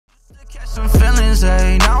millions,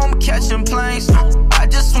 ayy. Now I'm catching planes. I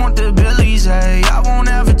just want the billies, ayy. I won't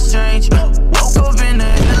ever change. Woke up in the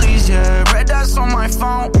hillies, yeah. Red dots on my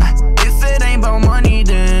phone. If it ain't about money,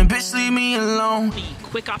 then bitch, leave me alone. The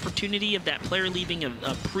quick opportunity of that player leaving a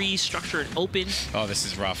pre-structured open. Oh, this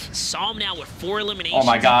is rough. Saw him now with 4 eliminations. Oh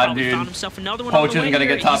my god, dude. Found himself another one. Poach isn't gonna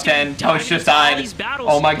get top 10. Poach just died.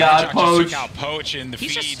 Oh my god, Poach. Poach in the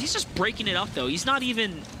feed. He's just breaking it up though. He's not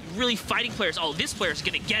even really fighting players. Oh, this player's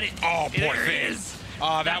gonna get it. Oh, poor there thing. it is.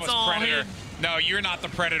 Oh, that That's was Predator. him. No, you're not the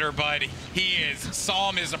Predator, bud. He is.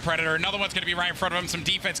 Psalm is a Predator. Another one's going to be right in front of him. Some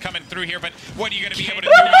defense coming through here, but what are you going to be able to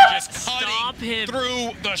do? You're just cutting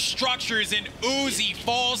through the structures, and Uzi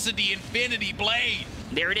falls to the Infinity Blade.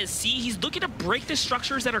 There it is. See, he's looking to break the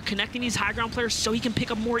structures that are connecting these high ground players so he can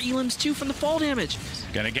pick up more elims too from the fall damage.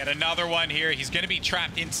 Gonna get another one here. He's gonna be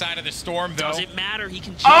trapped inside of the storm, though. Doesn't matter. He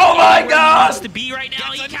can. Oh my god! He wants to be right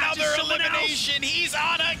now. Gets he another elimination. He's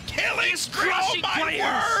on a killing spree. Oh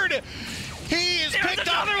my word! He has picked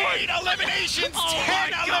up 8 eliminations,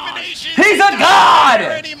 10 eliminations. He's a god!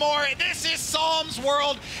 Anymore. This is Psalm's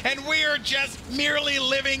world, and we're just merely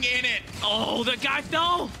living in it. Oh, the guy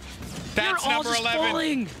fell. That's They're all number just 11.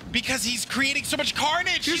 falling. Because he's creating so much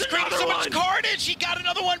carnage. Here's He's creating so much carnage. He got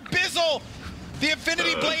another one, Bizzle. The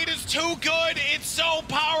Infinity Blade is too good. It's so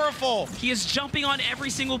powerful. He is jumping on every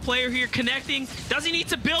single player here, connecting. Does he need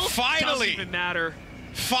to build? Finally. Doesn't even matter.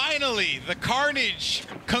 Finally, the carnage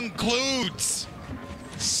concludes.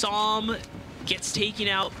 Psalm gets taken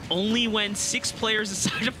out only when 6 players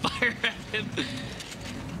decide to fire at him.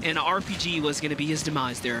 And RPG was going to be his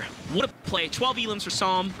demise there. What a play. 12 elims for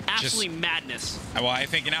Psalm. Absolutely madness. Well, I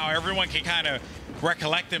think now everyone can kind of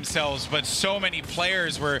recollect themselves, but so many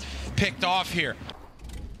players were picked off here.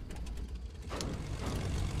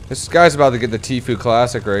 This guy's about to get the Tfue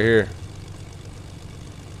Classic right here.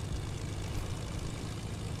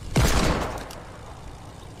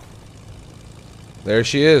 There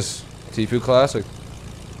she is. Tfue Classic.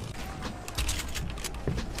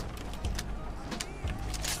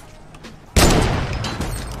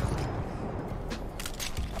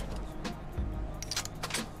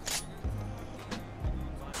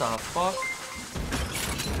 What the fuck?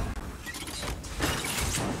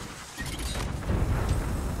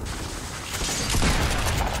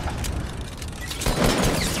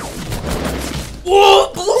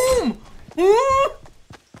 Whoa, Bloom!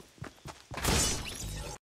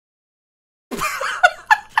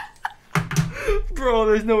 Bro,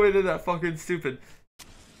 there's no way they're that fucking stupid.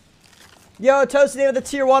 Yo, Toasty with the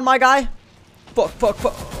tier 1, my guy. Fuck.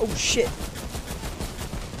 Oh, shit.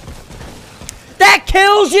 That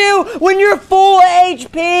kills you when you're full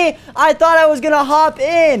HP. I thought I was gonna hop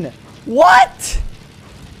in. What?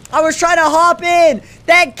 I was trying to hop in.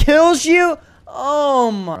 That kills you?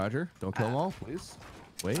 Roger, don't kill them all, please.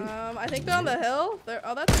 Wait. I think they're on the hill.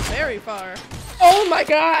 Oh, that's very far. Oh my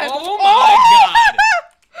god. Oh my god.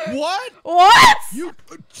 What? What? You,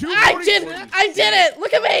 I did it.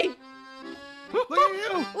 Look at me. Look at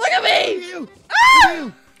you. Look at me. Look at you. Ah! Look at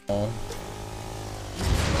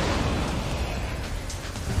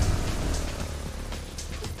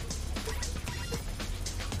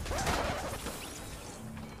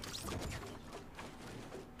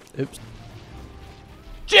you. Oops.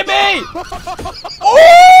 Jimmy!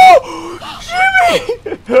 Oh! Jimmy!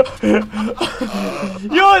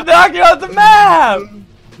 You knocked me off the map!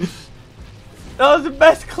 That was the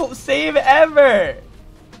best save ever!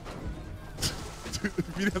 Dude, if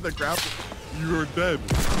you didn't have that grapple, you were dead.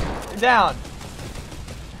 Down.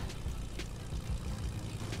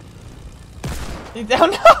 He's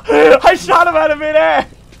down now. I shot him out of midair.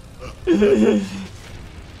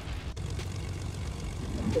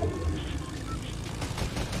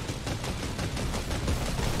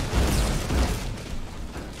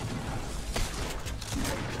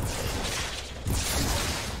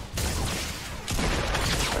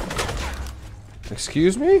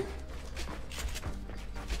 Excuse me?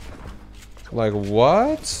 Like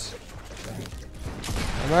what?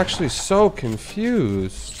 I'm actually so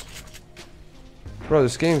confused. Bro,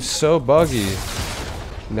 this game's so buggy.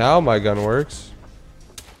 Now my gun works.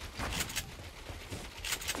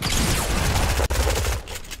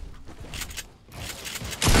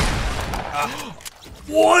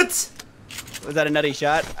 What? Was that a nutty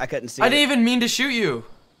shot? I couldn't see I it. didn't even mean to shoot you.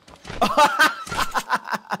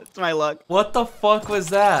 That's my luck. What the fuck was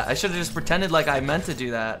that? I should have just pretended like I meant to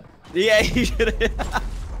do that. Yeah, you should have.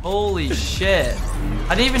 Holy shit.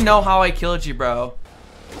 I didn't even know how I killed you, bro.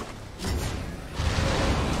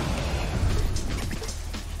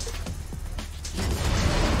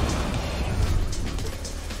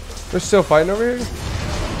 They're still fighting over here?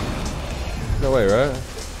 No way, right?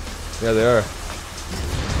 Yeah, they are.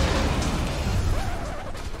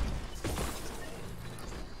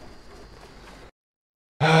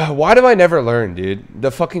 why do I never learn, dude?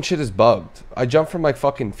 The fucking shit is bugged. I jump from like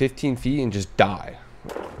fucking 15 feet and just die.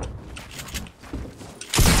 I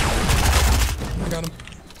got him.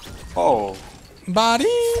 Oh. Body.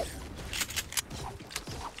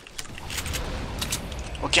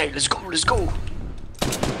 Okay, let's go, let's go.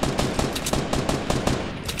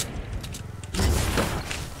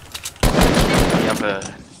 We have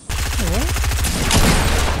a...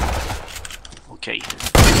 Okay.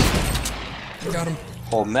 Got him.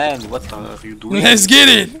 Oh man, what the are you doing? Let's get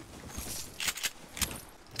it.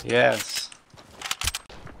 Yes.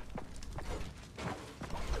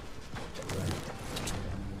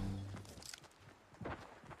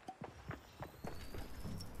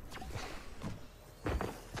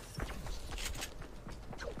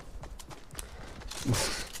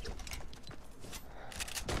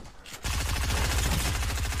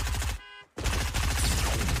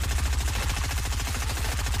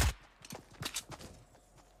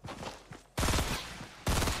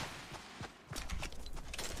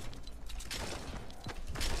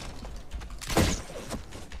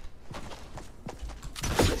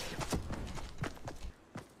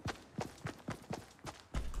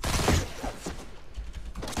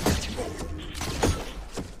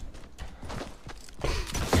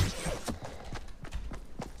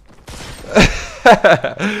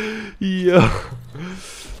 Yo.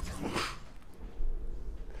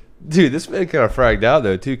 Dude, this man kind of fragged out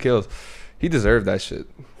though. 2 kills. He deserved that shit.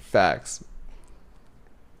 Facts.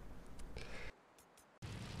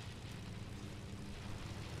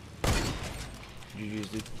 GG's,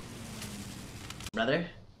 dude. Brother?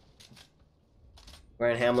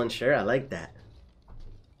 Wearing Hamlin's shirt? I like that.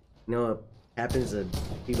 You know what happens to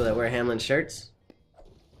people that wear Hamlin shirts?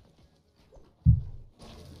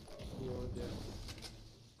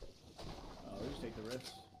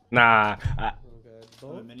 Nah.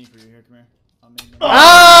 Mini for you here. Come here.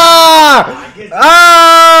 Ah!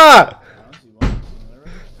 Ah!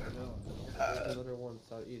 Another one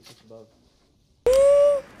southeast, just above.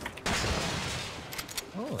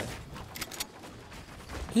 Oh.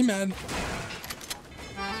 He mad.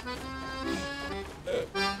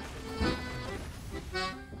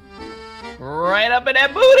 Right up in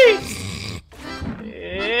that booty.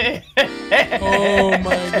 Oh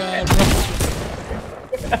my god, bro.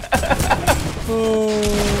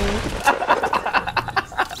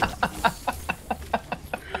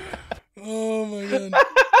 Oh my god.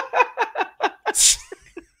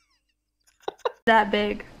 That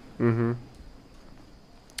big. Mm-hmm.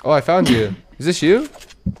 Oh, I found you. Is this you?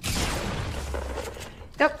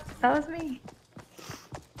 Yep, that was me.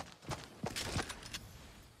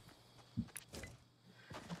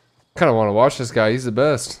 Kind of want to watch this guy. He's the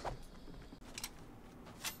best.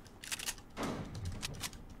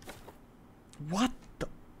 What the?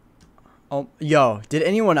 Oh, yo, did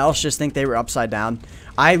anyone else just think they were upside down?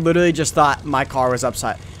 I literally just thought my car was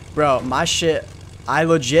upside. Bro, my shit, I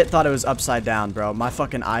legit thought it was upside down, bro. My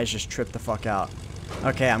fucking eyes just tripped the fuck out.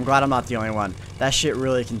 Okay, I'm glad I'm not the only one. That shit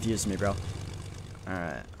really confused me, bro.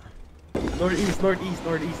 Alright. Northeast, northeast,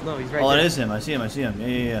 northeast. No, he's right Oh, there. it is him. I see him. I see him.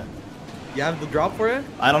 Yeah. You have the drop for it?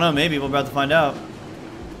 I don't know. Maybe we're about to find out.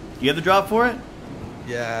 You have the drop for it?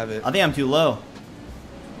 Yeah, I have it. I think I'm too low.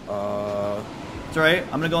 It's alright.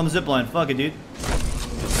 I'm gonna go on the zip line. Fuck it, dude.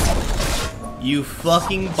 You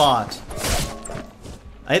fucking bot.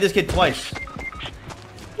 I hit this kid twice.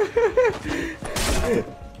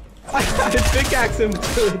 I did pickaxe him.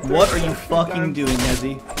 What are you fucking doing,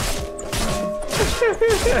 Hezzy?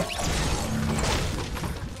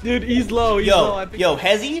 Dude, he's low. He's low. Yo,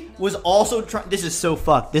 Hezzy was also trying. This is so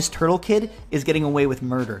fucked. This turtle kid is getting away with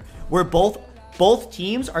murder. We're both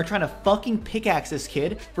teams are trying to fucking pickaxe this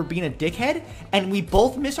kid for being a dickhead, and we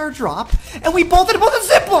both miss our drop, and we both ended up on the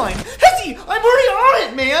zip line. Hezzy, I'm already on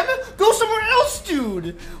it, man. Go somewhere else,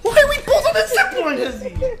 dude. Why are we both on the zip line,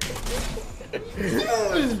 Hezzy? Come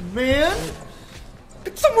on, man.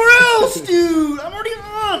 Pick somewhere else, dude. I'm already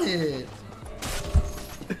on it.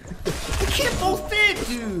 We can't both fit,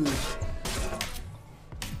 dude.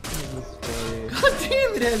 God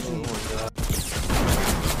damn it, Hezzy.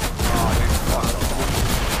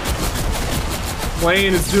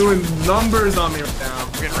 Plane is doing numbers on me right now.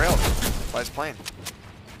 We're getting railed by his plane.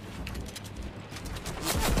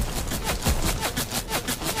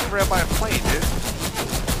 Railed by a plane, dude.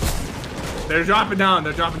 They're dropping down.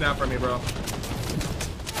 They're dropping down for me, bro.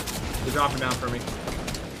 They're dropping down for me.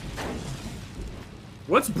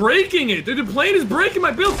 What's breaking it? Dude, the plane is breaking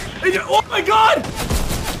my build. Oh my god!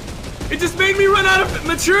 It just made me run out of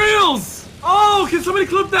materials! Oh, can somebody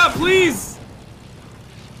clip that, please?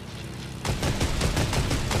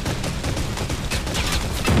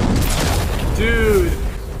 Dude,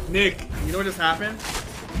 Nick, you know what just happened?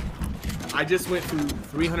 I just went through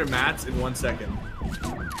 300 mats in 1 second.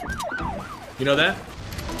 You know that?